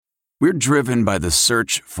We're driven by the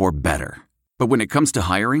search for better. But when it comes to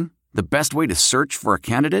hiring, the best way to search for a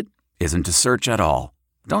candidate isn't to search at all.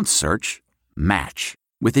 Don't search. Match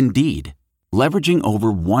with Indeed. Leveraging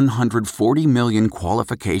over 140 million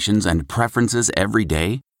qualifications and preferences every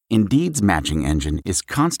day, Indeed's matching engine is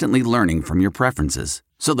constantly learning from your preferences.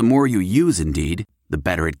 So the more you use Indeed, the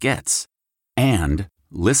better it gets. And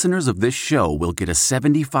listeners of this show will get a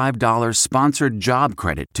 $75 sponsored job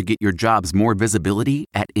credit to get your jobs more visibility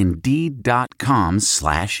at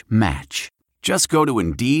Indeed.com/match. Just go to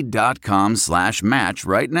Indeed.com/match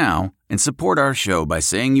right now and support our show by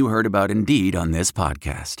saying you heard about Indeed on this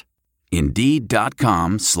podcast.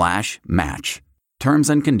 Indeed.com/match. Terms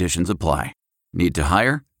and conditions apply. Need to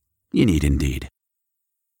hire? You need Indeed.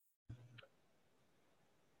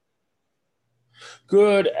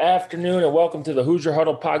 Good afternoon and welcome to the Hoosier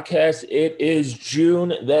Huddle podcast. It is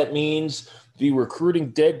June. That means the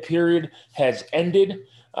recruiting dead period has ended,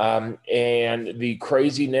 and the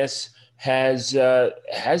craziness has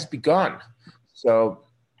begun. So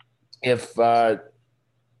if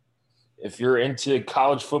you're into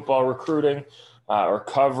college football recruiting or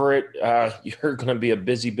cover it, you're going to be a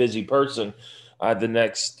busy person the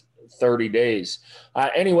next 30 days.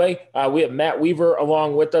 Anyway, we have Matt Weaver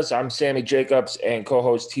along with us. I'm Sammy Jacobs, and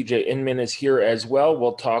co-host TJ Inman is here as well.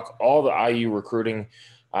 We'll talk all the IU recruiting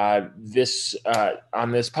on this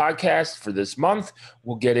podcast for this month.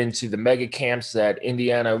 We'll get into the mega camps that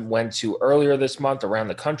Indiana went to earlier this month around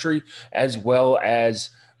the country, as well as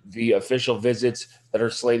the official visits that are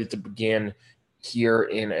slated to begin here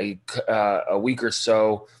in a week or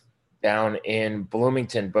so down in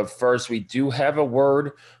Bloomington. But first, we do have a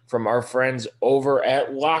word from our friends over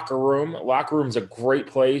at Locker Room. Locker Room is a great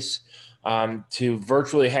place to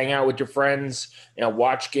virtually hang out with your friends,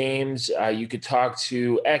 watch games. You could talk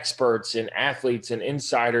to experts and athletes and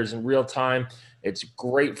insiders in real time. It's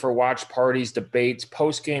great for watch parties, debates,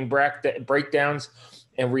 post-game breakdowns,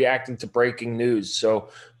 and reacting to breaking news. So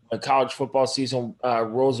when college football season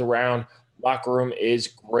rolls around, Locker Room is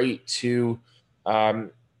great to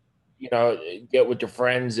get with your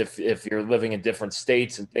friends if you're living in different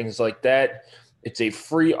states and things like that. It's a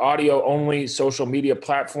free audio-only social media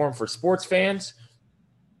platform for sports fans.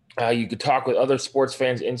 You could talk with other sports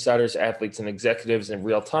fans, insiders, athletes, and executives in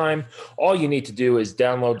real time. All you need to do is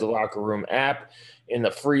download the Locker Room app in the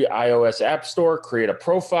free iOS App Store, create a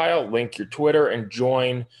profile, link your Twitter, and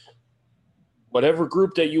join whatever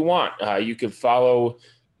group that you want. You can follow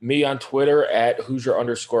me on Twitter at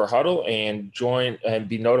Hoosier_huddle and join and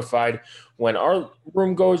be notified when our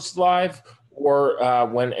room goes live or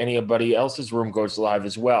when anybody else's room goes live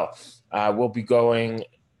as well. We'll be trying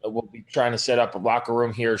to set up a Locker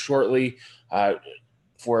Room here shortly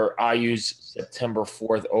for IU's September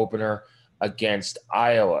 4th opener against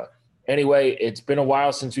Iowa. Anyway, it's been a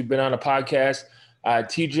while since we've been on a podcast.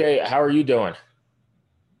 TJ, how are you doing?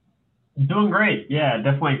 Doing great. Yeah,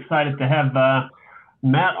 definitely excited to have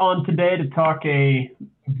Matt on today to talk a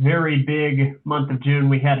very big month of June.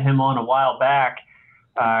 We had him on a while back,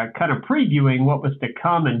 kind of previewing what was to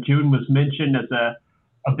come, and June was mentioned as a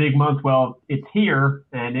big month. Well, it's here,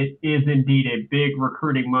 and it is indeed a big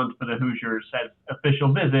recruiting month for the Hoosiers as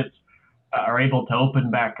official visits are able to open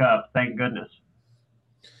back up. Thank goodness.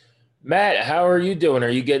 Matt, how are you doing? Are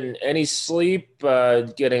you getting any sleep,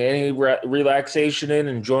 getting any relaxation in,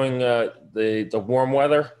 enjoying the warm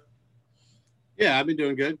weather? Yeah, I've been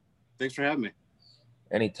doing good. Thanks for having me.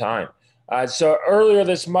 Anytime. So earlier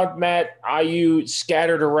this month, Matt, IU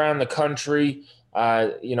scattered around the country,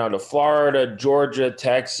 to Florida, Georgia,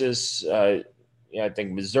 Texas, I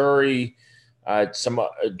think Missouri,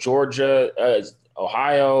 Georgia,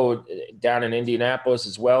 Ohio, down in Indianapolis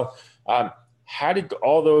as well. How did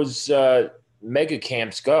all those mega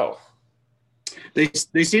camps go? They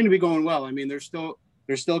seem to be going well. I mean, they're still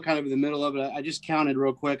kind of in the middle of it. I just counted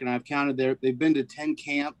real quick, and I've counted they've been to 10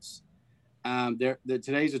 camps.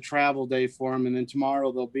 Today's a travel day for them, and then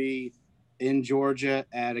tomorrow they'll be in Georgia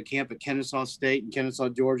at a camp at Kennesaw State in Kennesaw,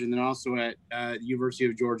 Georgia, and then also at University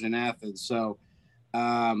of Georgia in Athens. So,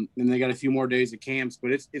 and they got a few more days of camps,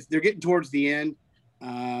 but they're getting towards the end.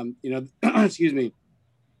 Excuse me,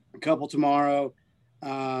 a couple tomorrow,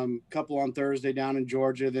 couple on Thursday down in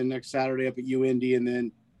Georgia, then next Saturday up at UIndy, and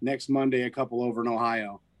then next Monday a couple over in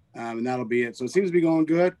Ohio, and that'll be it. So it seems to be going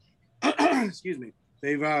good. Excuse me.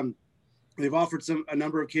 They've offered a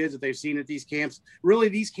number of kids that they've seen at these camps. Really,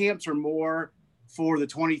 these camps are more for the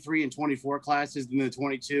 23 and 24 classes than the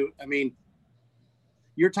 22. I mean,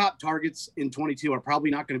 your top targets in 22 are probably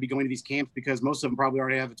not going to be going to these camps because most of them probably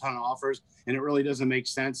already have a ton of offers, and it really doesn't make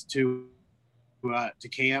sense to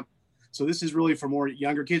camp. So this is really for more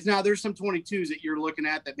younger kids. Now, there's some 22s that you're looking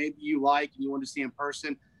at that maybe you like and you want to see in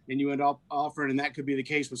person, and you end up offering, and that could be the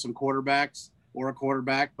case with some quarterbacks or a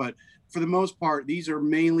quarterback. But for the most part, these are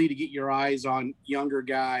mainly to get your eyes on younger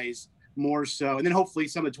guys more so. And then hopefully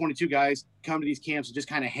some of the 22 guys come to these camps and just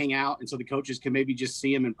kind of hang out. And so the coaches can maybe just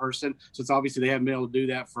see them in person. So it's obviously they haven't been able to do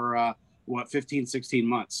that for 15, 16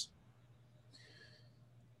 months.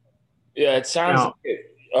 Yeah, it sounds.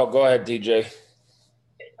 Oh, go ahead, DJ.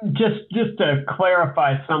 Just to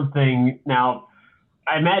clarify something now,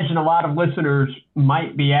 I imagine a lot of listeners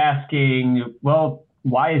might be asking, well,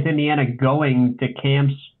 why is Indiana going to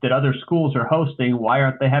camps that other schools are hosting? Why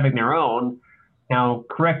aren't they having their own? Now,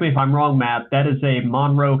 correct me if I'm wrong, Matt, that is a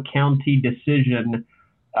Monroe County decision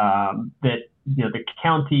that, the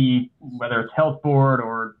county, whether it's health board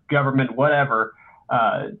or government, whatever,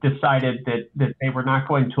 decided that they were not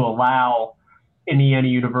going to allow Indiana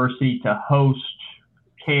University to host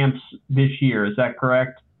camps this year. Is that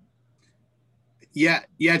correct? Yeah,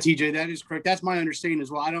 TJ, that is correct. That's my understanding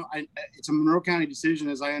as well. It's a Monroe County decision,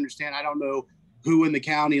 as I understand. I don't know who in the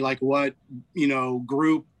county, like what,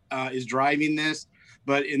 group is driving this,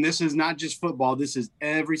 and this is not just football. This is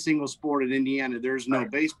every single sport in Indiana. There's no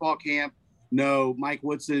baseball camp, no Mike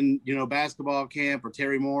Woodson, basketball camp, or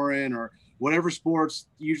Terry Morin, or whatever sports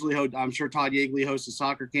usually I'm sure Todd Yeagley hosts a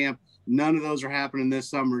soccer camp. None of those are happening this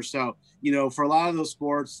summer. So, for a lot of those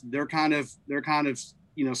sports, they're kind of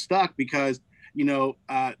stuck because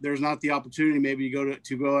there's not the opportunity maybe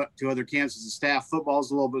to go to other camps as a staff. Football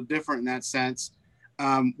is a little bit different in that sense,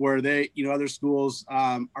 where they, other schools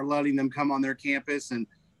are letting them come on their campus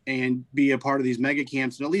and be a part of these mega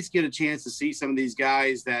camps and at least get a chance to see some of these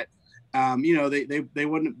guys that, they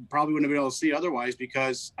wouldn't have been able to see otherwise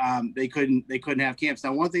because they couldn't have camps.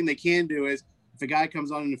 Now, one thing they can do is if a guy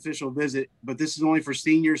comes on an official visit, but this is only for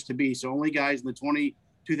seniors to be, so only guys in the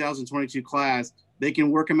 2022 class, they can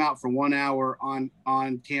work them out for 1 hour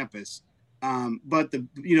on campus. But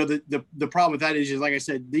the problem with that is, like I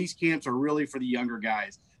said, these camps are really for the younger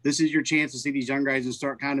guys. This is your chance to see these young guys and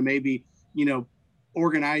start kind of maybe,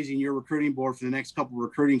 organizing your recruiting board for the next couple of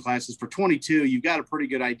recruiting classes. For 22, you've got a pretty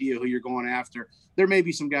good idea who you're going after. There may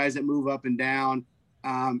be some guys that move up and down,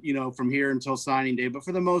 from here until signing day. But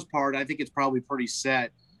for the most part, I think it's probably pretty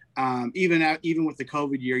set. Even with the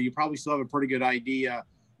COVID year, you probably still have a pretty good idea.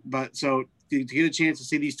 But so to get a chance to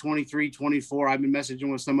see these 23, 24, I've been messaging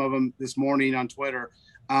with some of them this morning on Twitter.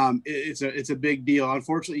 It's a big deal.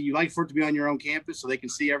 Unfortunately, you like for it to be on your own campus so they can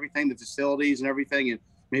see everything, the facilities and everything, and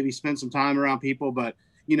maybe spend some time around people. But,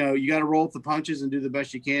 you got to roll with the punches and do the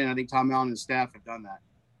best you can. I think Tom Allen and his staff have done that.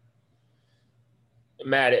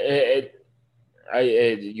 Matt,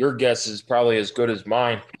 your guess is probably as good as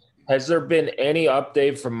mine. Has there been any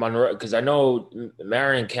update from Monroe? Because I know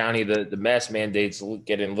Marion County, the mask mandates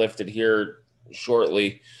getting lifted here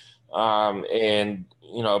shortly. And,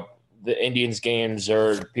 the Indians games,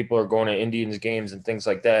 or people are going to Indians games and things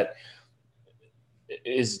like that.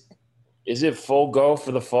 Is it full go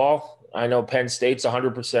for the fall? I know Penn State's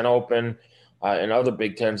 100% open, and other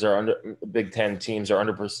Big Ten teams are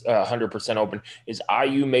 100% open. Is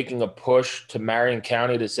IU making a push to Marion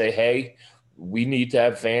County to say, hey, we need to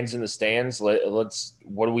have fans in the stands? What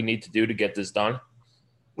do we need to do to get this done?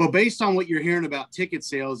 Well, based on what you're hearing about ticket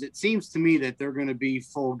sales, it seems to me that they're going to be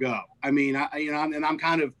full go. I mean, I'm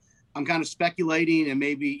kind of speculating and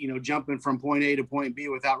maybe, jumping from point A to point B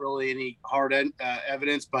without really any hard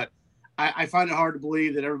evidence. But I find it hard to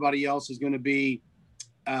believe that everybody else is going to be,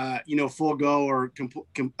 full go or,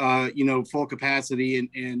 full capacity.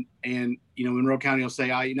 And Monroe County will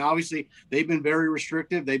say, obviously they've been very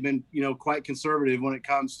restrictive. They've been, quite conservative when it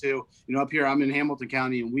comes to, up here, I'm in Hamilton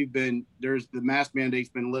County, and the mask mandate's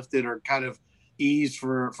been lifted or kind of eased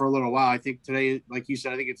for a little while. I think today, like you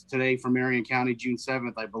said, I think it's today for Marion County, June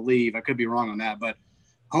 7th, I believe. I could be wrong on that, but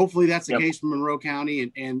hopefully that's the case for Monroe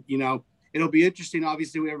County. And it'll be interesting.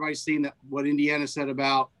 Obviously, everybody's seen what Indiana said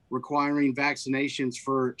about requiring vaccinations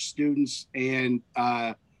for students and,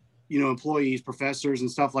 employees, professors and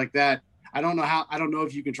stuff like that. I don't know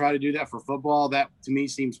if you can try to do that for football. That to me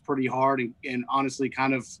seems pretty hard and honestly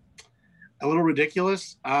kind of a little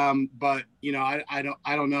ridiculous. But I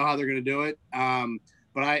don't know how they're going to do it.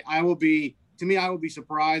 But I will be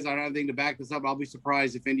surprised. I don't have anything to back this up. I'll be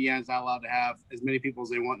surprised if Indiana's not allowed to have as many people as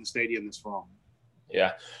they want in the stadium this fall.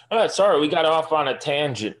 Yeah. All right. Sorry, we got off on a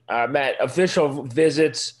tangent. Matt, official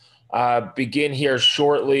visits begin here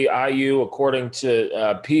shortly. IU, according to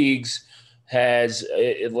Peegs, has,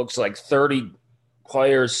 it looks like 30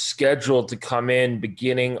 players scheduled to come in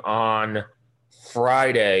beginning on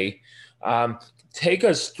Friday. Take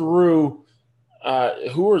us through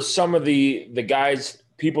who are some of the guys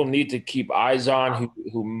people need to keep eyes on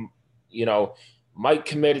who might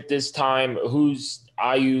commit at this time? Who's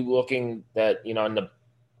IU looking that, in the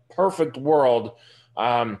perfect world,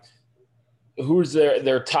 who's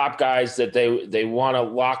their top guys that they want to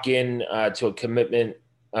lock in to a commitment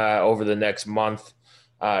over the next month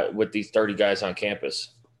with these 30 guys on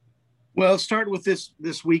campus? Well, start with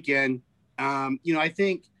this weekend. I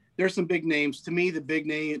think there's some big names. To me, the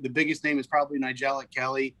biggest name is probably Nigel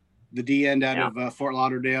Kelly, the D end out of Fort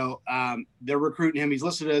Lauderdale. They're recruiting him. He's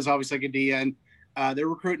listed as obviously like a D end. They're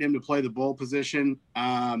recruiting him to play the bull position.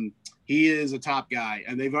 He is a top guy,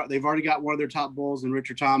 and they've already got one of their top bulls in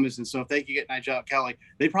Richard Thomas. And so if they could get Nigel Kelly,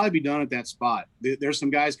 they'd probably be done at that spot. There's some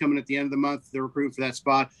guys coming at the end of the month. They're recruiting for that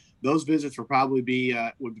spot. Those visits would probably be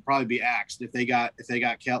axed if they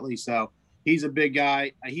got Kelly. So he's a big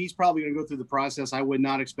guy. He's probably going to go through the process. I would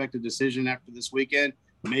not expect a decision after this weekend.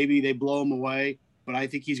 Maybe they blow him away, but I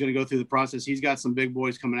think he's going to go through the process. He's got some big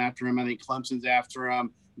boys coming after him. I think Clemson's after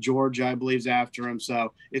him. Georgia, I believe, is after him.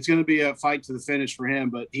 So it's going to be a fight to the finish for him.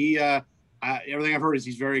 But he, everything I've heard is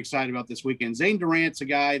he's very excited about this weekend. Zane Durant's a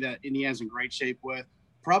guy that Indiana's in great shape with.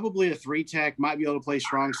 Probably a 3-tech, might be able to play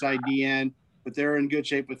strong side DN, but they're in good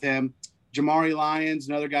shape with him. Jamari Lyons,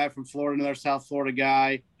 another guy from Florida, another South Florida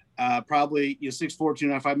guy. Probably 6'4",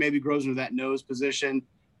 295, maybe grows into that nose position.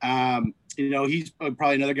 He's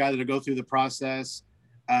probably another guy that'll go through the process.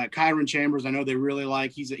 Kyron Chambers, I know they really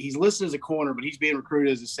like. He's listed as a corner, but he's being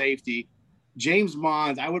recruited as a safety. James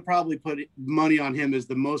Mons, I would probably put money on him as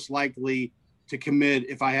the most likely to commit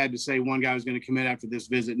if I had to say one guy was going to commit after this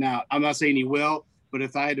visit. Now, I'm not saying he will, but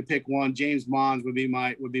if I had to pick one, James Mons would be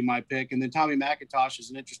my pick. And then Tommy McIntosh is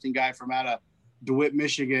an interesting guy from out of DeWitt,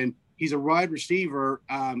 Michigan. He's a wide receiver.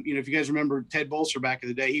 If you guys remember Ted Bolster back in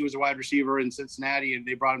the day, he was a wide receiver in Cincinnati, and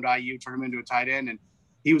they brought him to IU, turned him into a tight end, and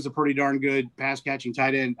he was a pretty darn good pass-catching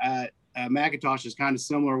tight end. McIntosh is kind of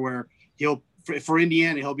similar where for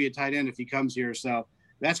Indiana, he'll be a tight end if he comes here. So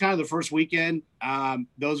that's kind of the first weekend.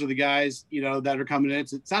 Those are the guys, that are coming in.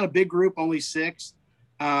 It's not a big group, only 6,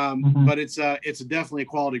 but it's definitely a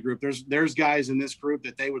quality group. There's guys in this group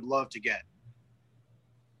that they would love to get.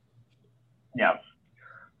 Yeah.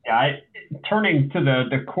 Turning to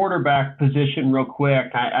the quarterback position real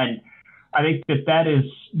quick, I think that is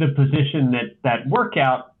the position that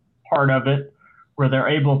workout part of it, where they're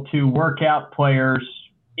able to work out players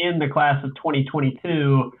in the class of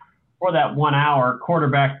 2022 for that 1 hour.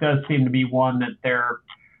 Quarterback does seem to be one that they're,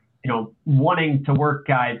 wanting to work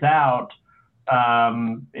guys out.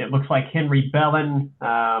 It looks like Henry Bellin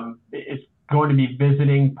is going to be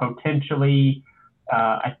visiting potentially.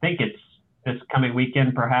 I think it's this coming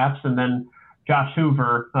weekend perhaps, and then Josh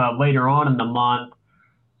Hoover later on in the month.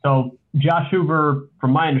 So Josh Hoover,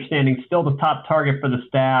 from my understanding, still the top target for the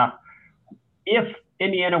staff. If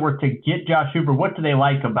Indiana were to get Josh Hoover, what do they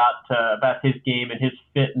like about his game and his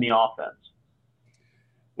fit in the offense?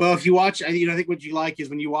 Well, if you watch, I think what you like is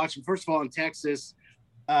when you watch him. First of all, in Texas,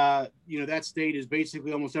 that state is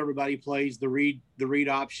basically almost everybody plays the read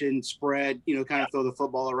option spread. Kind of throw the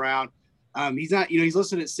football around. He's not, he's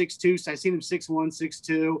listed at 6'2", so I've seen him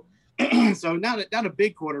 6'1", 6'2". So not a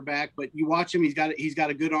big quarterback, but you watch him, he's got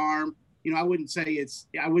a good arm. I wouldn't say it's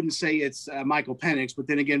Michael Penix, but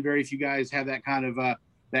then again, very few guys have that kind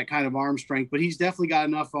of arm strength, but he's definitely got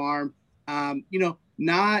enough arm.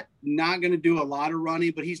 Not going to do a lot of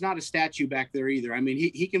running, but he's not a statue back there either. I mean,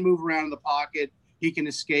 he can move around in the pocket, he can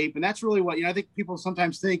escape, and that's really what, I think people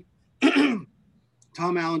sometimes think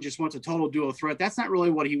Tom Allen just wants a total dual threat. That's not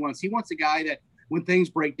really what he wants. He wants a guy that, when things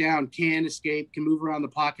break down, can escape, can move around the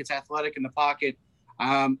pockets, athletic in the pocket.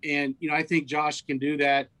 I think Josh can do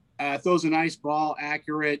that. Throws a nice ball,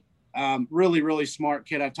 accurate, really, really smart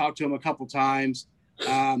kid. I've talked to him a couple times.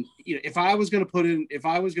 If I was going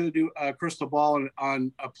to do a crystal ball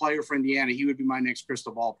on a player for Indiana, he would be my next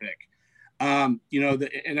crystal ball pick.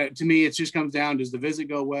 To me, it just comes down, does the visit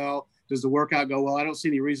go well? Does the workout go well? I don't see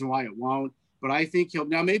any reason why it won't. But I think he'll –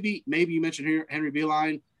 now maybe you mentioned here Henry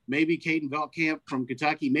Beeline, maybe Caden Veltkamp from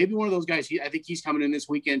Kentucky. Maybe one of those guys, I think he's coming in this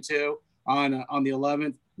weekend too on the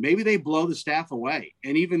 11th. Maybe they blow the staff away.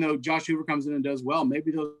 And even though Josh Hoover comes in and does well,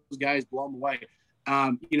 maybe those guys blow them away.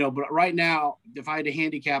 But right now, if I had to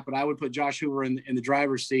handicap it, I would put Josh Hoover in the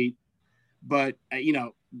driver's seat. But,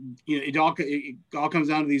 it all comes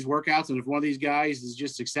down to these workouts. And if one of these guys is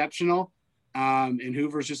just exceptional and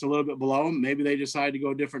Hoover's just a little bit below him, maybe they decide to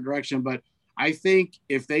go a different direction. But I think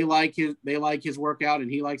if they like his workout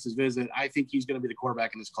and he likes his visit, I think he's going to be the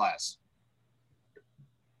quarterback in this class.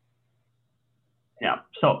 Yeah.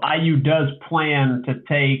 So IU does plan to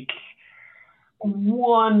take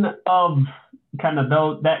one of kind of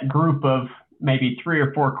that group of maybe 3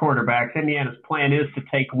 or 4 quarterbacks. Indiana's plan is to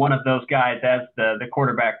take one of those guys as the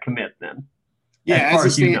quarterback commit then. Yeah,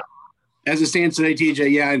 as it stands today,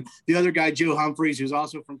 TJ, yeah. And the other guy, Joe Humphreys, who's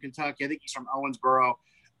also from Kentucky, I think he's from Owensboro.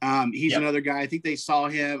 He's another guy. I think they saw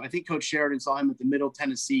him. I think Coach Sheridan saw him at the Middle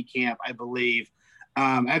Tennessee camp, I believe.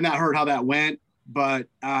 I have not heard how that went, but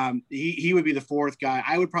he would be the 4th guy.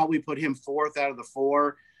 I would probably put him 4th out of the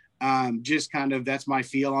 4. Just kind of that's my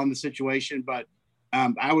feel on the situation. But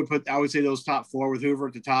I would say those top 4 with Hoover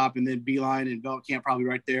at the top, and then Beilein and Veltkamp probably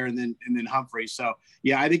right there, and then Humphreys. So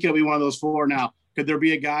yeah, I think it'll be one of those 4 now. Could there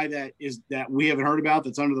be a guy that we haven't heard about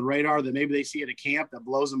that's under the radar that maybe they see at a camp that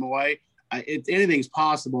blows them away? Anything's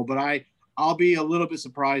possible, but I'll be a little bit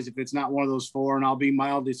surprised if it's not one of those 4, and I'll be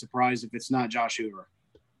mildly surprised if it's not Josh Hoover.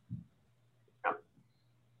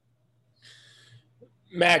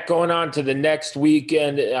 Matt, going on to the next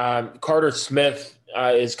weekend, Carter Smith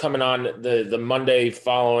is coming on the Monday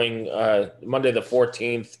following Monday the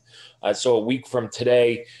 14th, so a week from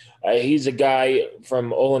today. He's a guy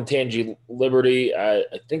from Olentangy Liberty. I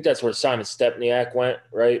think that's where Simon Stepniak went,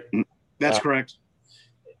 right? That's correct.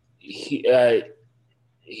 He's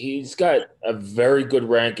got a very good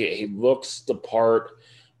ranking. He looks the part.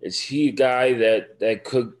 Is he a guy that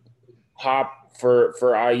could pop for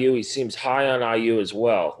IU? He seems high on IU as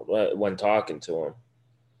well when talking to him.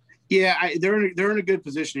 Yeah, they're in a good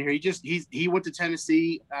position here. He went to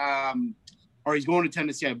Tennessee. Or he's going to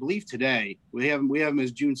Tennessee, I believe, today. We have him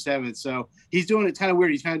as June 7th. So he's doing it kind of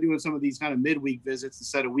weird. He's kind of doing some of these kind of midweek visits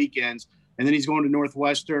instead of weekends. And then he's going to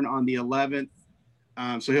Northwestern on the 11th.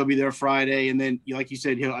 So he'll be there Friday. And then, like you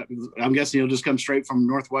said, I'm guessing he'll just come straight from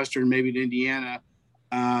Northwestern, maybe to Indiana,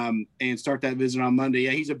 and start that visit on Monday.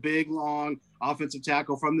 Yeah, he's a big, long offensive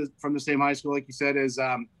tackle from the same high school, like you said, as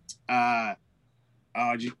Hunter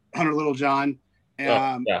Littlejohn.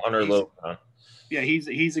 Hunter Littlejohn. Yeah,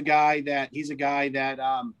 he's a guy that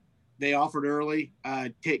they offered early.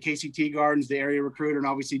 Casey Teagarden's the area recruiter, and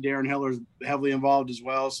obviously Darren Hiller's heavily involved as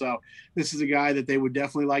well. So this is a guy that they would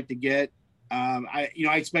definitely like to get. I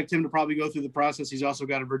expect him to probably go through the process. He's also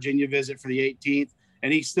got a Virginia visit for the 18th,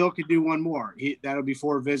 and he still could do one more. That'll be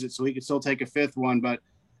 4 visits, so he could still take a 5th one. But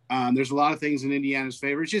there's a lot of things in Indiana's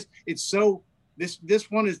favor. These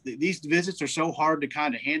visits are so hard to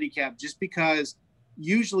kind of handicap just because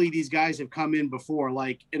usually these guys have come in before.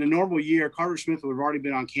 Like in a normal year, Carter Smith would have already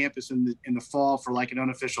been on campus in the fall for like an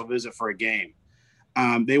unofficial visit for a game.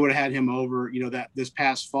 They would have had him over, this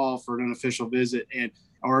past fall for an unofficial visit,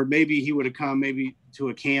 or maybe he would have come maybe to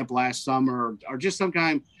a camp last summer or just some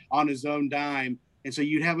kind on his own dime. And so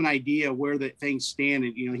you'd have an idea where the things stand.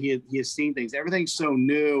 And, he has seen things. Everything's so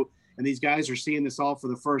new, and these guys are seeing this all for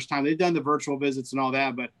the first time. They've done the virtual visits and all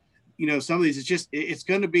that, but some of these, it's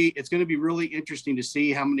going to be really interesting to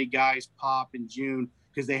see how many guys pop in June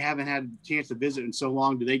because they haven't had a chance to visit in so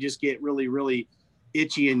long. Do they just get really, really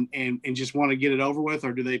itchy and just want to get it over with,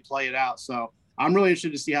 or do they play it out? So I'm really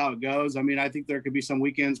interested to see how it goes. I mean, I think there could be some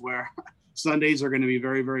weekends where Sundays are going to be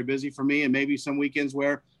very, very busy for me, and maybe some weekends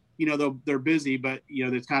where, they're busy, but,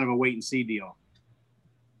 it's kind of a wait and see deal.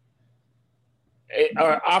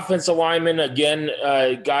 Our offensive linemen, again,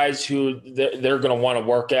 guys who they're going to want to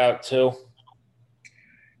work out too?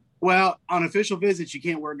 Well, on official visits, you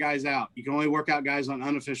can't work guys out. You can only work out guys on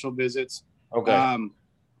unofficial visits. Okay.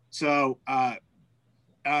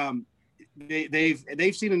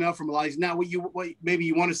 They've seen enough from Elias. Now, what maybe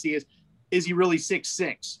you want to see is he really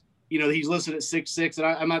 6'6"? He's listed at 6'6",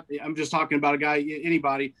 and I'm just talking about a guy,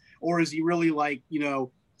 anybody, or is he really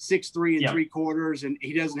 6'3" and 3/4", and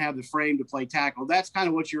he doesn't have the frame to play tackle? That's kind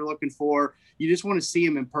of what you're looking for. You just want to see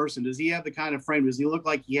him in person. Does he have the kind of frame? Does he look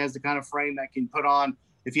like he has the kind of frame that can put on,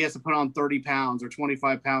 if he has to put on 30 pounds or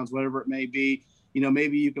 25 pounds, whatever it may be,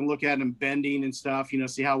 maybe you can look at him bending and stuff,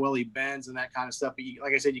 see how well he bends and that kind of stuff. But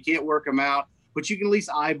like I said, you can't work him out, but you can at least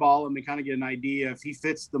eyeball him and kind of get an idea if he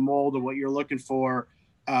fits the mold of what you're looking for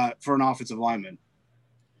an offensive lineman.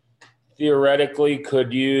 Theoretically,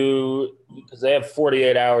 could you, because they have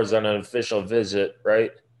 48 hours on an official visit,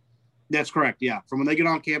 right? That's correct, yeah. From when they get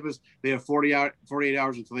on campus, they have 48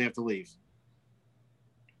 hours until they have to leave.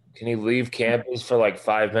 Can he leave campus for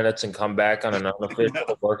 5 minutes and come back on an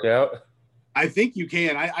unofficial workout? I think you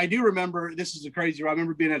can. I do remember, this is a crazy, I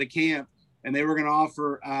remember being at a camp, and they were going to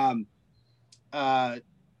offer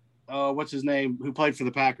what's his name, who played for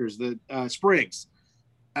the Packers, Spriggs,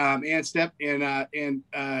 and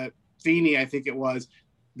Feeney, I think it was.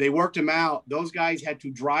 They worked him out. Those guys had to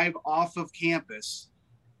drive off of campus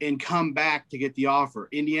and come back to get the offer.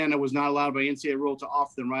 Indiana was not allowed by NCAA rule to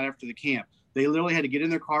offer them right after the camp. They literally had to get in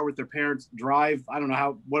their car with their parents, drive, I don't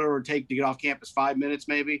know whatever it would take to get off campus, 5 minutes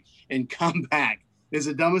maybe, and come back. is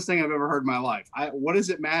the dumbest thing I've ever heard in my life. What does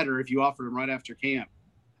it matter if you offered him right after camp?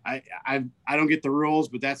 I don't get the rules,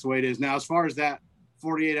 but that's the way it is. Now, as far as that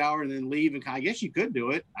 48 hour and then leave, and I guess you could do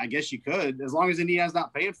it. I guess you could, as long as Indiana's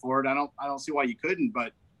not paying for it. I don't see why you couldn't,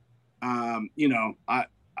 but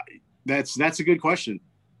that's a good question.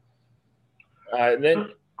 Then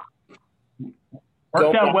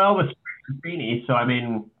worked out well with Feeney. So, I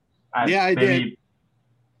mean, I did.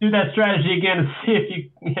 Do that strategy again and see if you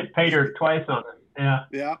can hit Pater twice on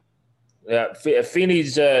it. Yeah.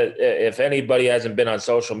 Feeney's, if anybody hasn't been on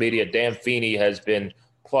social media, Dan Feeney has been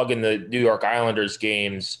plugging the New York Islanders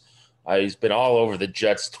games. He's been all over the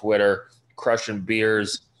Jets Twitter, crushing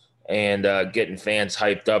beers and getting fans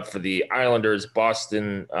hyped up for the Islanders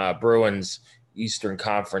Boston Bruins Eastern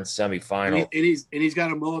Conference semifinal. And he's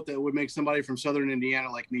got a mullet that would make somebody from Southern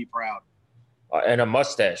Indiana like me proud. And a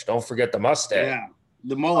mustache. Don't forget the mustache. Yeah.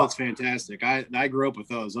 The mullet's fantastic. I grew up with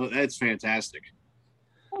those. That's fantastic.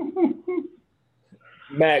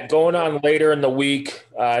 Matt, going on later in the week,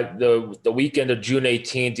 the weekend of June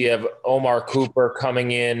 18th, you have Omar Cooper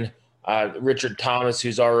coming in, Richard Thomas,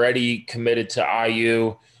 who's already committed to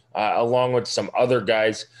IU, along with some other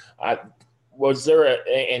guys. Was there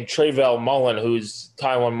and Travell Mullen, who's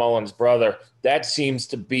Tywone Mullen's brother, that seems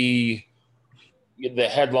to be the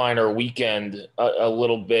headliner weekend a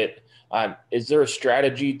little bit. Is there a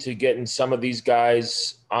strategy to getting some of these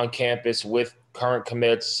guys on campus with current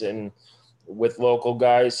commits and with local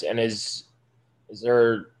guys? And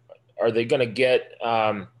are they going to get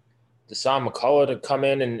Dasan McCullough to come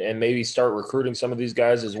in and maybe start recruiting some of these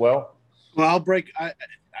guys as well? Well,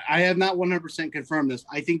 I have not 100% confirmed this.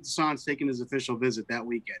 I think Dasan's taking his official visit that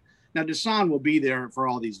weekend. Now, Dasan will be there for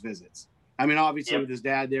all these visits. I mean, obviously with his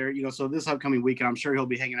dad there, so this upcoming weekend, I'm sure he'll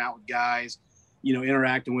be hanging out with guys,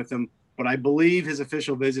 interacting with them. But I believe his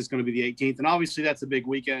official visit is going to be the 18th. And obviously that's a big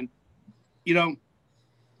weekend. I'm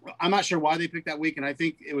not sure why they picked that weekend. I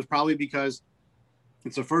think it was probably because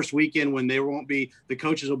it's the first weekend when the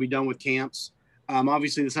coaches will be done with camps.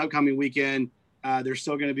 Obviously this upcoming weekend, they're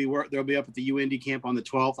still going to be they'll be up at the UIndy camp on the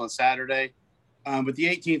 12th on Saturday. But the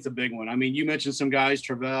 18th is a big one. I mean, you mentioned some guys,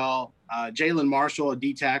 Travell, Jalen Marshall, a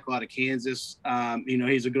D tackle out of Kansas.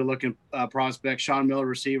 He's a good looking prospect. Sean Miller,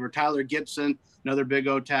 receiver. Tyler Gibson, another big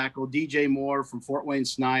O tackle. DJ Moore from Fort Wayne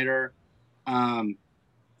Snyder.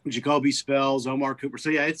 Jacoby Spells, Omar Cooper. So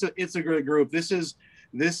yeah, it's a good group. This is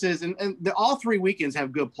all three weekends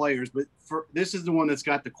have good players, but this is the one that's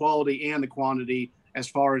got the quality and the quantity as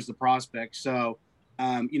far as the prospects. So,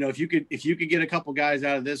 if you could get a couple guys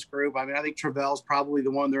out of this group, I mean, I think Travell's probably the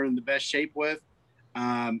one they're in the best shape with.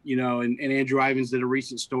 And Andrew Ivins did a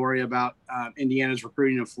recent story about Indiana's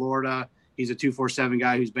recruiting in Florida. He's a 247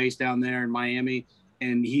 guy who's based down there in Miami.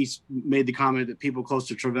 And he's made the comment that people close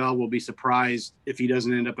to Travell will be surprised if he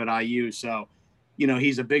doesn't end up at IU. So,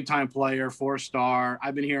 he's a big-time player, 4-star.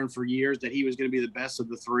 I've been hearing for years that he was going to be the best of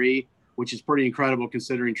the three, which is pretty incredible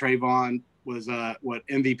considering Trayvon was,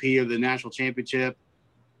 MVP of the national championship,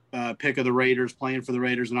 pick of the Raiders, playing for the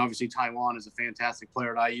Raiders. And obviously Tywone is a fantastic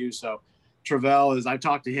player at IU. So Travell, I've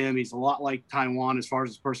talked to him, he's a lot like Tywone as far as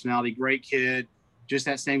his personality, great kid. Just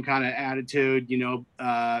that same kind of attitude,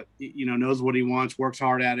 knows what he wants, works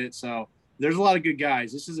hard at it. So there's a lot of good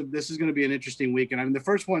guys. This is going to be an interesting weekend. I mean, the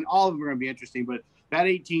first one, all of them are going to be interesting, but that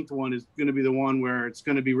 18th one is going to be the one where it's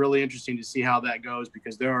going to be really interesting to see how that goes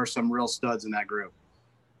because there are some real studs in that group.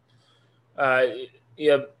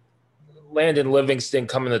 Landon Livingston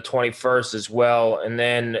coming the 21st as well. And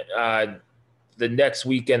then the next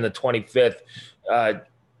weekend, the 25th,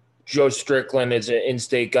 Joe Strickland is an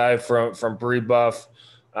in-state guy from Brebeuf,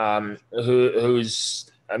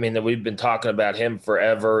 who's, I mean, we've been talking about him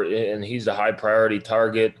forever, and he's a high priority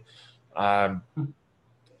target. How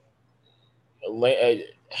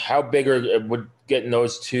big would getting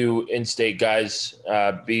those two in-state guys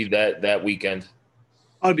be that weekend?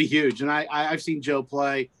 Oh, it'd be huge. And I've seen Joe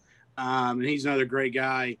play, and he's another great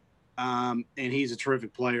guy, and he's a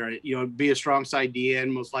terrific player. Be a strong side DN,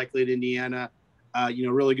 most likely at Indiana.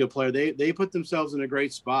 Really good player. They put themselves in a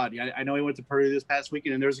great spot. I know he went to Purdue this past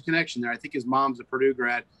weekend, and there's a connection there. I think his mom's a Purdue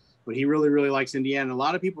grad, but he really, really likes Indiana. A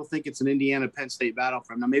lot of people think it's an Indiana-Penn State battle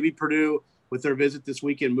for him. Now, maybe Purdue, with their visit this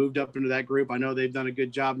weekend, moved up into that group. I know they've done a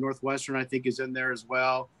good job. Northwestern, I think, is in there as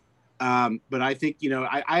well. But I think,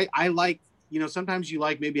 I like, sometimes you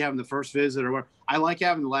like maybe having the first visit or I like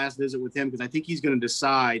having the last visit with him because I think he's going to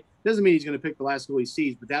decide. Doesn't mean he's going to pick the last school he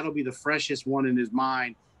sees, but that'll be the freshest one in his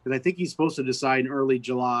mind. Because I think he's supposed to decide in early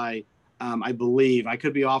July, I believe. I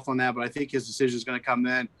could be off on that, but I think his decision is going to come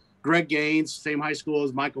then. Greg Gaines, same high school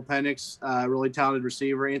as Michael Penix, really talented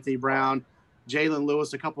receiver. Anthony Brown, Jalen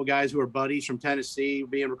Lewis, a couple guys who are buddies from Tennessee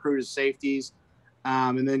being recruited as safeties.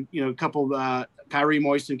 And then, a couple Kyrie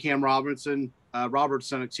Moisten, Cam Robertson, are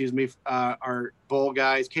bowl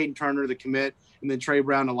guys. Caden Turner, the commit, and then Trey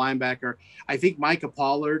Brown, the linebacker. I think Micah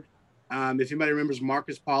Pollard, if anybody remembers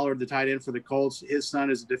Marcus Pollard, the tight end for the Colts, his son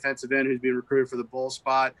is a defensive end who's being recruited for the bowl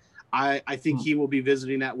spot. I think he will be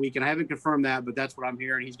visiting that weekend. I haven't confirmed that, but that's what I'm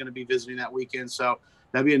hearing. He's going to be visiting that weekend. So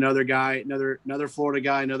that'd be another guy, another Florida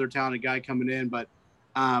guy, another talented guy coming in. But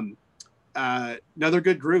another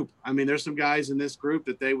good group. I mean, there's some guys in this group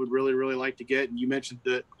that they would really, really like to get. And you mentioned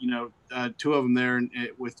that, two of them there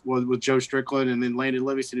with Joe Strickland and then Landon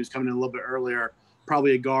Livingston, who's coming in a little bit earlier,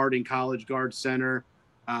 probably a guard in college, guard center.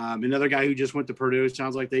 Another guy who just went to Purdue.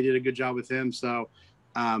 Sounds like they did a good job with him. So,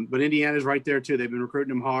 but Indiana's right there too. They've been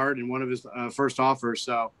recruiting him hard and one of his first offers.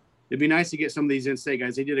 So it'd be nice to get some of these in-state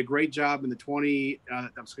guys. They did a great job in the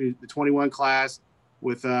 21 class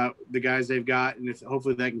with the guys they've got, and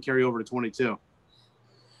hopefully that can carry over to 22.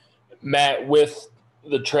 Matt, with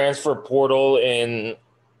the transfer portal in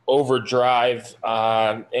overdrive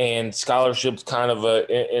and scholarships kind of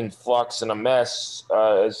in flux and a mess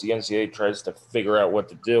as the NCAA tries to figure out what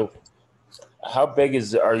to do, how big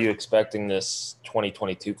are you expecting this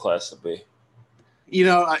 2022 class to be?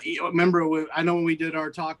 Remember, I know when we did our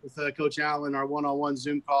talk with Coach Allen, our one-on-one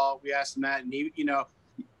Zoom call, we asked him that, and he,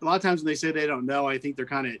 a lot of times when they say they don't know, I think they're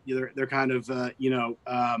kind of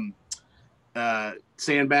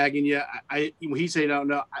sandbagging you. When he say don't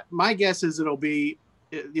know, my guess is it'll be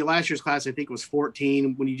the last year's class. I think was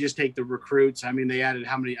 14. When you just take the recruits, I mean, they added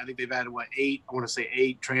how many? I think they've added 8. I want to say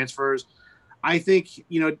 8 transfers. I think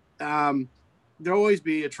there'll always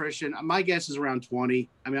be attrition. My guess is around 20.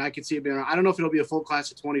 I mean, I could see it being. I don't know if it'll be a full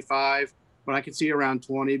class of 25, but I could see around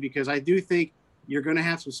 20 because I do think you're going to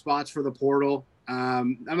have some spots for the portal.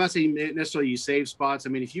 I'm not saying necessarily you save spots. I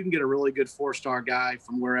mean, if you can get a really good 4-star guy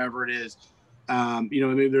from wherever it is,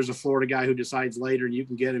 maybe there's a Florida guy who decides later and you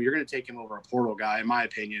can get him, you're going to take him over a portal guy, in my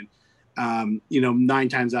opinion, 9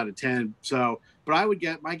 times out of 10. So, but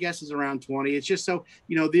my guess is around 20. It's just so,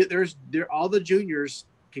 all the juniors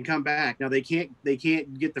can come back. Now they can't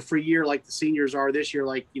get the free year like the seniors are this year,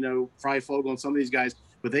 like, Fry Fogel and some of these guys,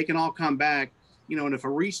 but they can all come back. And if a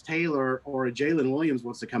Reese Taylor or a Jalen Williams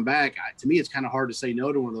wants to come back, to me, it's kind of hard to say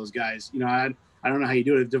no to one of those guys. I don't know how you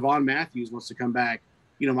do it. If Devon Matthews wants to come back,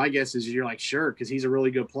 my guess is you're like, sure, because he's a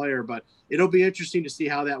really good player. But it'll be interesting to see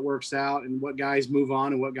how that works out and what guys move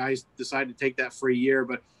on and what guys decide to take that free year.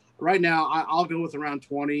 But right now, I'll go with around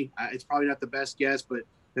 20. It's probably not the best guess, but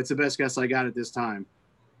it's the best guess I got at this time.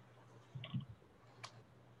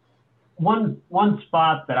 One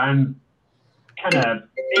spot that I'm kind of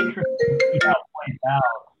interested to see how it plays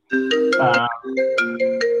out.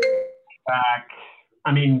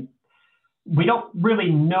 I mean, we don't really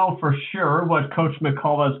know for sure what Coach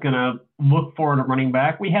McCullough is going to look for in a running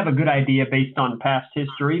back. We have a good idea based on past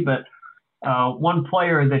history, but one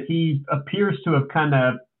player that he appears to have kind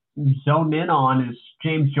of zoned in on is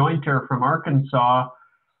James Jointer from Arkansas.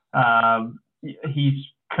 He's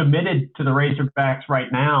committed to the Razorbacks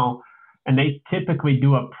right now, and they typically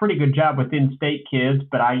do a pretty good job with in-state kids,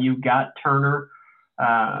 but IU got Turner,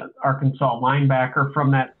 Arkansas linebacker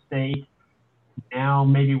from that state. Now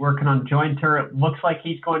maybe working on Jointer. It looks like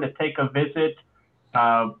he's going to take a visit.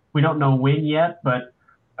 We don't know when yet, but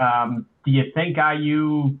do you think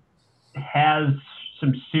IU has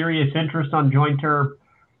some serious interest on Jointer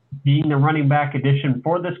being the running back addition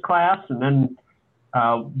for this class? And then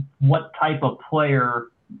what type of player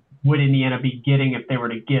would Indiana be getting if they were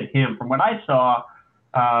to get him? From what I saw,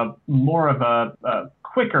 more of a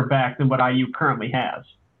quicker back than what IU currently has.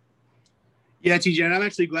 Yeah, TJ, and I'm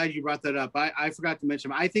actually glad you brought that up. I forgot to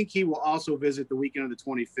mention him. I think he will also visit the weekend of the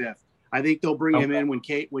 25th. I think they'll bring him in when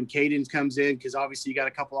Caden comes in, because obviously you got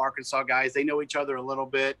a couple Arkansas guys. They know each other a little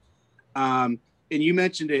bit. And you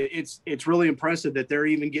mentioned it. It's really impressive that they're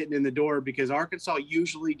even getting in the door, because Arkansas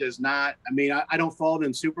usually does not. I mean, I don't follow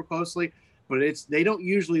them super closely, but they don't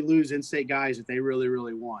usually lose in-state guys that they really,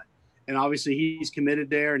 really want. And obviously he's committed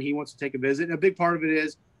there and he wants to take a visit. And a big part of it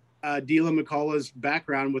is Deland McCullough's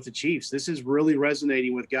background with the Chiefs. This is really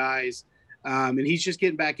resonating with guys. And he's just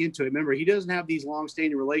getting back into it. Remember, he doesn't have these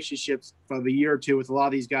long-standing relationships of a year or two with a lot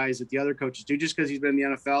of these guys that the other coaches do, just because he's been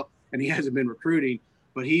in the NFL and he hasn't been recruiting.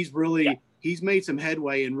 But he's made some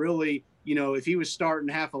headway, and really, if he was starting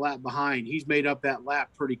half a lap behind, he's made up that lap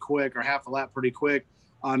pretty quick, or half a lap pretty quick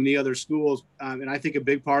on the other schools. And I think a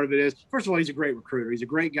big part of it is, first of all, he's a great recruiter. He's a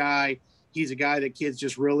great guy. He's a guy that kids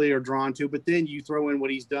just really are drawn to. But then you throw in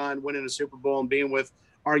what he's done, winning a Super Bowl and being with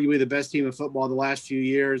arguably the best team in football the last few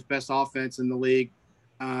years, best offense in the league.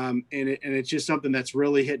 And it's just something that's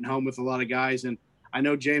really hitting home with a lot of guys. And I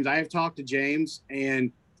know James, I have talked to James,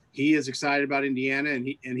 and he is excited about Indiana, and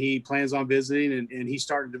he plans on visiting, and he's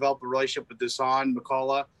starting to develop a relationship with Dasan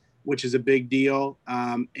McCullough, which is a big deal.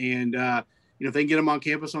 If they can get him on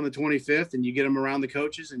campus on the 25th, and you get him around the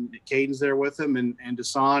coaches, and Caden's there with him, and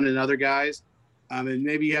Dasan and other guys, and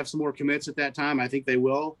maybe you have some more commits at that time. I think they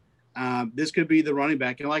will. This could be the running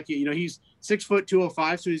back. And he's 6 foot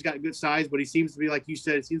 205, so he's got good size, but he seems to be, like you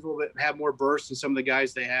said, it seems a little bit have more burst than some of the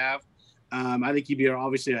guys they have. I think he'd be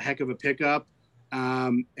obviously a heck of a pickup.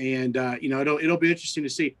 It'll be interesting to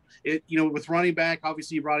see it, with running back,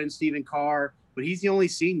 obviously you brought in Stephen Carr, but he's the only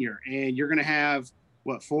senior, and you're going to have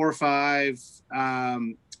 4 or 5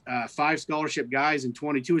 scholarship guys in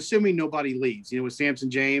 22, assuming nobody leaves, with Samson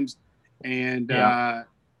James and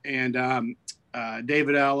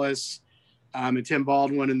David Ellis, and Tim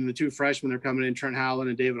Baldwin, and the 2 freshmen are coming in, Trent Howland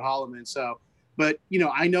and David Holloman. So, but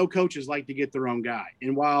I know coaches like to get their own guy.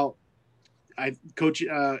 And while Coach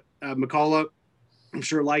McCullough, I'm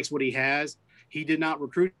sure, likes what he has, he did not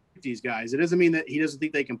recruit these guys. It doesn't mean that he doesn't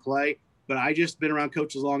think they can play, but I just been around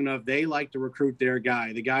coaches long enough. They like to recruit their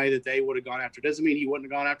guy, the guy that they would have gone after. Doesn't mean he wouldn't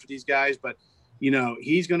have gone after these guys, but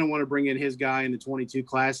he's going to want to bring in his guy in the 22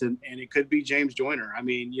 class, and it could be James Joyner. I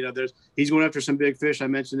mean, he's going after some big fish. I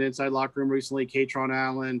mentioned Inside Locker Room recently, Katron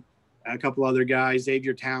Allen, a couple other guys,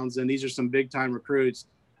 Xavier Townsend. These are some big time recruits.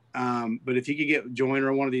 But if he could get Joyner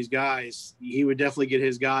or one of these guys, he would definitely get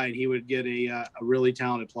his guy, and he would get a really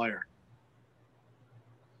talented player.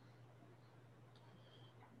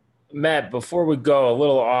 Matt, before we go a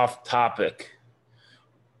little off topic,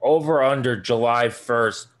 over under July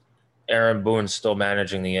 1st, Aaron Boone's still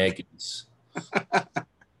managing the Yankees.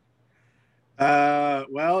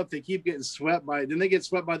 Well, if they keep getting swept didn't they get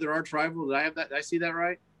swept by their arch rival? Did I see that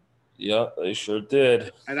right? Yeah, they sure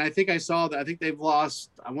did. And I think I saw that. I think they've lost.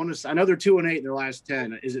 I know they're 2-8 in their last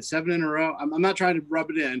 10. Is it 7 in a row? I'm not trying to rub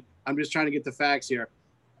it in. I'm just trying to get the facts here.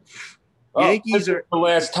 Yankees are the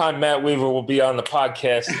last time Matt Weaver will be on the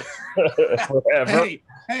podcast forever.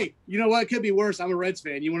 Hey, you know what? It could be worse. I'm a Reds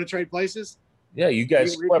fan. You want to trade places? Yeah, you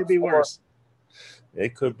guys. It could be worse.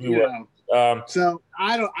 It could be worse. So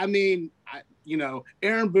Aaron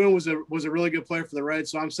Boone was a really good player for the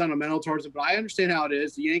Reds, so I'm sentimental towards it. But I understand how it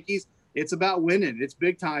is. The Yankees, it's about winning. It's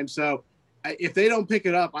big time. So if they don't pick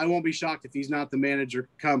it up, I won't be shocked if he's not the manager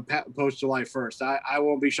come post July 1st. I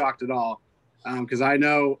won't be shocked at all, because I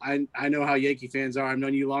know how Yankee fans are. I've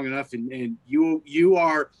known you long enough, and you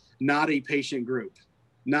are not a patient group,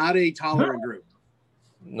 not a tolerant group.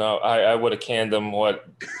 No, I would have canned him.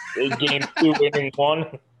 Game 2, inning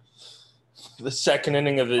 1, the second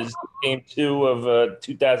inning of his game 2 of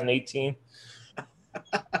 2018.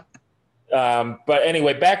 But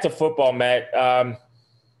anyway, back to football, Matt.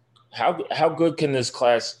 How good can this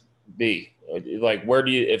class be? Like, where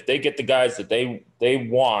do you, if they get the guys that they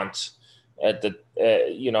want at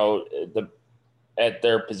at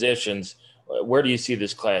their positions, where do you see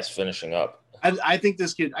this class finishing up? I think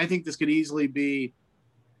this could easily be.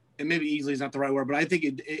 And maybe easily is not the right word, but I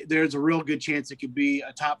think there's a real good chance it could be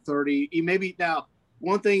a top 30. Maybe now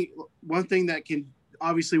one thing that can,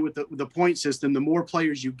 obviously with the point system, the more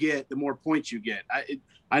players you get, the more points you get.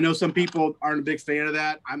 I know some people aren't a big fan of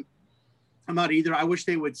that. I'm not either. I wish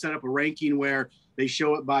they would set up a ranking where they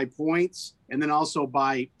show it by points and then also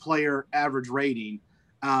by player average rating,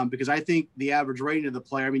 because I think the average rating of the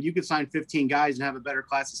player, I mean, you could sign 15 guys and have a better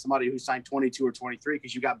class than somebody who signed 22 or 23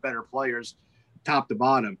 because you got better players top to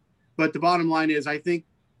bottom. But the bottom line is, I think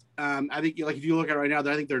like if you look at it right now,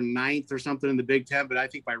 I think they're 9th or something in the Big Ten, but I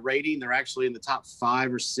think by rating, they're actually in the top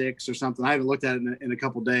 5 or 6 or something. I haven't looked at it in a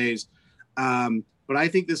couple days. But I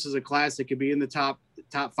think this is a class that could be in the top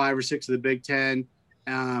 5 or 6 of the Big Ten,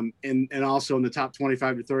 and also in the top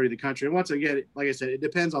 25 to 30 of the country. And once again, like I said, it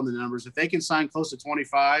depends on the numbers. If they can sign close to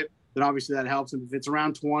 25, then obviously that helps them. If it's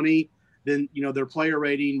around 20, then their player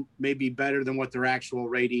rating may be better than what their actual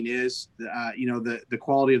rating is. The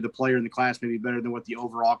quality of the player in the class may be better than what the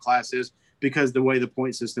overall class is because the way the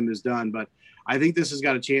point system is done. But I think this has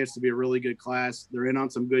got a chance to be a really good class. They're in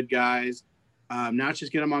on some good guys. Now it's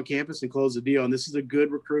just get them on campus and close the deal. And this is a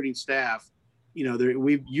good recruiting staff.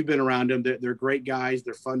 You've been around them. They're great guys.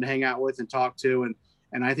 They're fun to hang out with and talk to.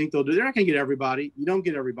 And I think they're not going to get everybody. You don't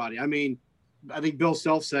get everybody. I mean, I think Bill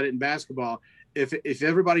Self said it in basketball. If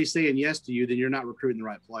everybody's saying yes to you, then you're not recruiting the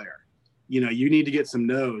right player. You need to get some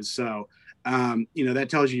no's. So, that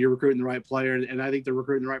tells you you're recruiting the right player. And I think they're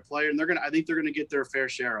recruiting the right player, and I think they're going to get their fair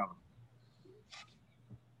share of them.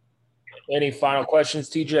 Any final questions,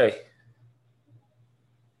 TJ?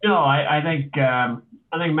 No, I think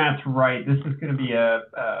Matt's right. This is going to be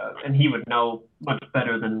and he would know much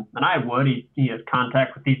better than I would. He has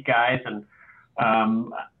contact with these guys, and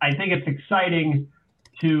I think it's exciting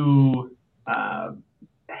to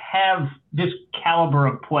have this caliber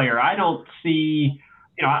of player. I don't see,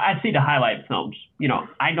 I see the highlight films.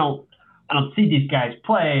 I don't see these guys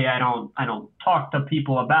play. I don't talk to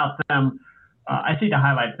people about them. I see the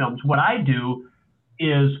highlight films. What I do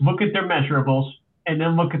is look at their measurables and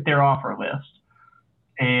then look at their offer list.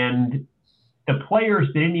 And the players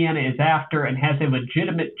that Indiana is after and has a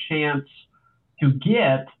legitimate chance to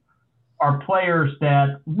get are players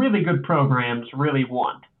that really good programs really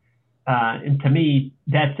want. And to me,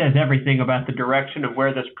 that says everything about the direction of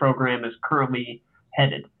where this program is currently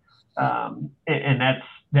headed. And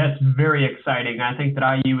that's very exciting. I think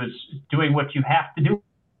that IU is doing what you have to do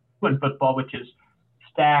in football, which is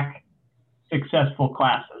stack successful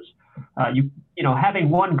classes. Having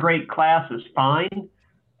one great class is fine,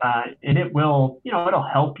 and it will, it'll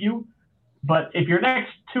help you. But if your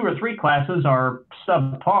next 2 or 3 classes are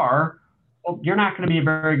subpar, well, you're not going to be a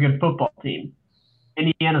very good football team.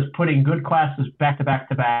 Indiana's putting good classes back to back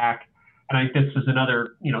to back, and I think this is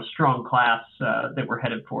another, strong class that we're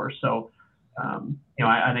headed for. So,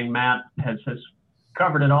 I think Matt has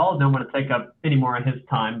covered it all. Don't want to take up any more of his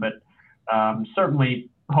time, but certainly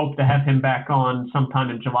hope to have him back on sometime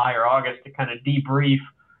in July or August to kind of debrief.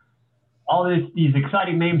 All these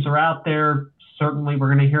exciting names are out there. Certainly we're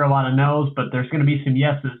going to hear a lot of no's, but there's going to be some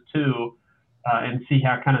yeses too, and see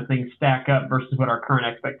how kind of things stack up versus what our current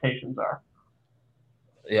expectations are.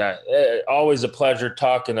 Yeah, always a pleasure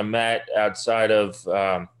talking to Matt outside of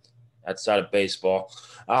baseball.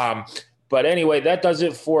 But anyway, that does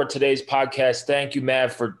it for today's podcast. Thank you,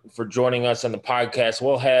 Matt, for joining us on the podcast.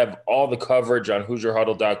 We'll have all the coverage on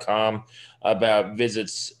HoosierHuddle.com about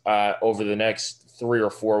visits over the next 3 or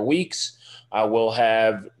 4 weeks. We'll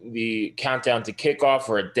have the countdown to kickoff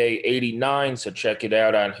for a day 89, so check it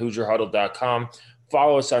out on HoosierHuddle.com.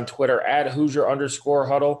 Follow us on Twitter at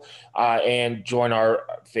Hoosier_Huddle and join our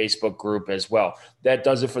Facebook group as well. That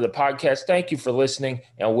does it for the podcast. Thank you for listening,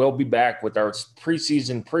 and we'll be back with our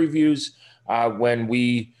preseason previews when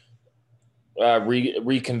we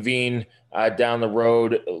reconvene down the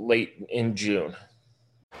road late in June.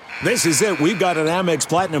 This is it. We've got an Amex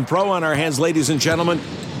Platinum Pro on our hands, ladies and gentlemen.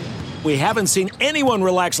 We haven't seen anyone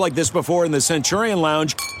relax like this before in the Centurion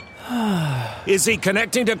Lounge. Is he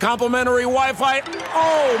connecting to complimentary Wi-Fi?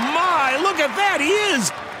 Oh, my, look at that, he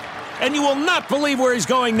is! And you will not believe where he's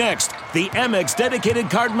going next. The Amex dedicated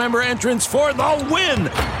card member entrance for the win!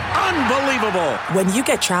 Unbelievable! When you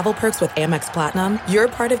get travel perks with Amex Platinum, you're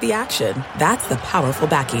part of the action. That's the powerful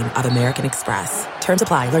backing of American Express. Terms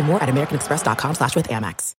apply. Learn more at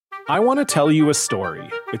americanexpress.com/withAmex. I want to tell you a story.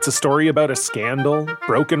 It's a story about a scandal,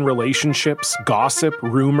 broken relationships, gossip,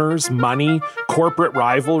 rumors, money, corporate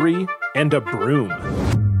rivalry, and a broom.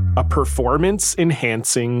 A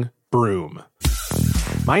performance-enhancing broom.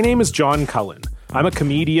 My name is John Cullen. I'm a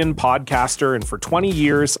comedian, podcaster, and for 20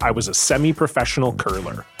 years, I was a semi-professional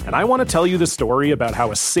curler. And I want to tell you the story about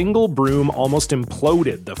how a single broom almost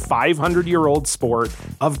imploded the 500-year-old sport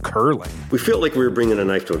of curling. We felt like we were bringing a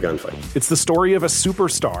knife to a gunfight. It's the story of a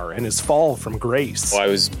superstar and his fall from grace. I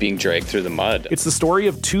was being dragged through the mud. It's the story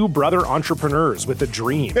of 2 brother entrepreneurs with a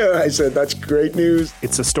dream. I said, that's great news.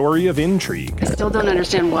 It's a story of intrigue. I still don't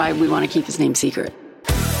understand why we want to keep his name secret.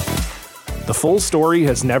 The full story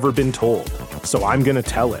has never been told, so I'm going to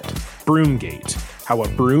tell it. Broomgate, how a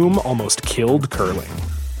broom almost killed curling.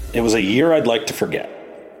 It was a year I'd like to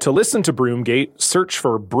forget. To listen to Broomgate, search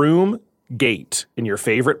for Broomgate in your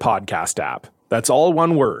favorite podcast app. That's all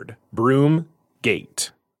one word, Broomgate.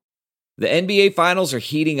 The NBA Finals are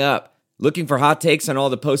heating up. Looking for hot takes on all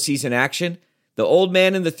the postseason action? The Old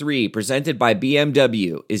Man and the Three, presented by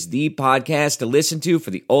BMW, is the podcast to listen to for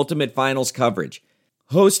the ultimate finals coverage.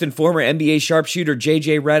 Host and former NBA sharpshooter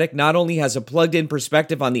JJ Redick not only has a plugged-in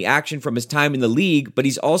perspective on the action from his time in the league, but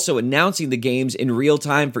he's also announcing the games in real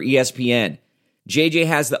time for ESPN. JJ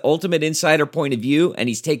has the ultimate insider point of view, and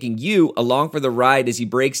he's taking you along for the ride as he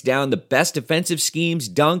breaks down the best defensive schemes,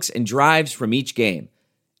 dunks, and drives from each game.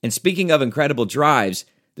 And speaking of incredible drives,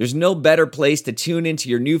 there's no better place to tune into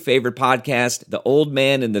your new favorite podcast, The Old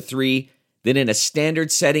Man and the Three, than in a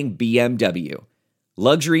standard-setting BMW.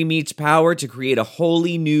 Luxury meets power to create a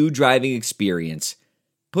wholly new driving experience.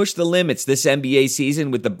 Push the limits this NBA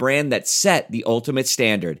season with the brand that set the ultimate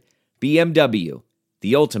standard. BMW,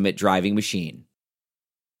 the ultimate driving machine.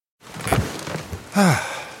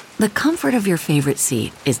 The comfort of your favorite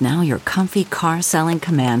seat is now your comfy car-selling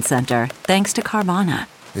command center, thanks to Carvana.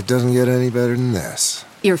 It doesn't get any better than this.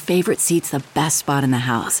 Your favorite seat's the best spot in the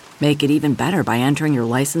house. Make it even better by entering your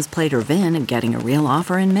license plate or VIN and getting a real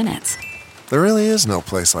offer in minutes. There really is no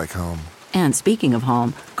place like home. And speaking of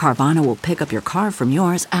home, Carvana will pick up your car from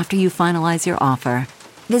yours after you finalize your offer.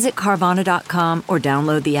 Visit Carvana.com or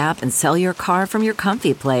download the app and sell your car from your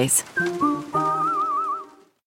comfy place.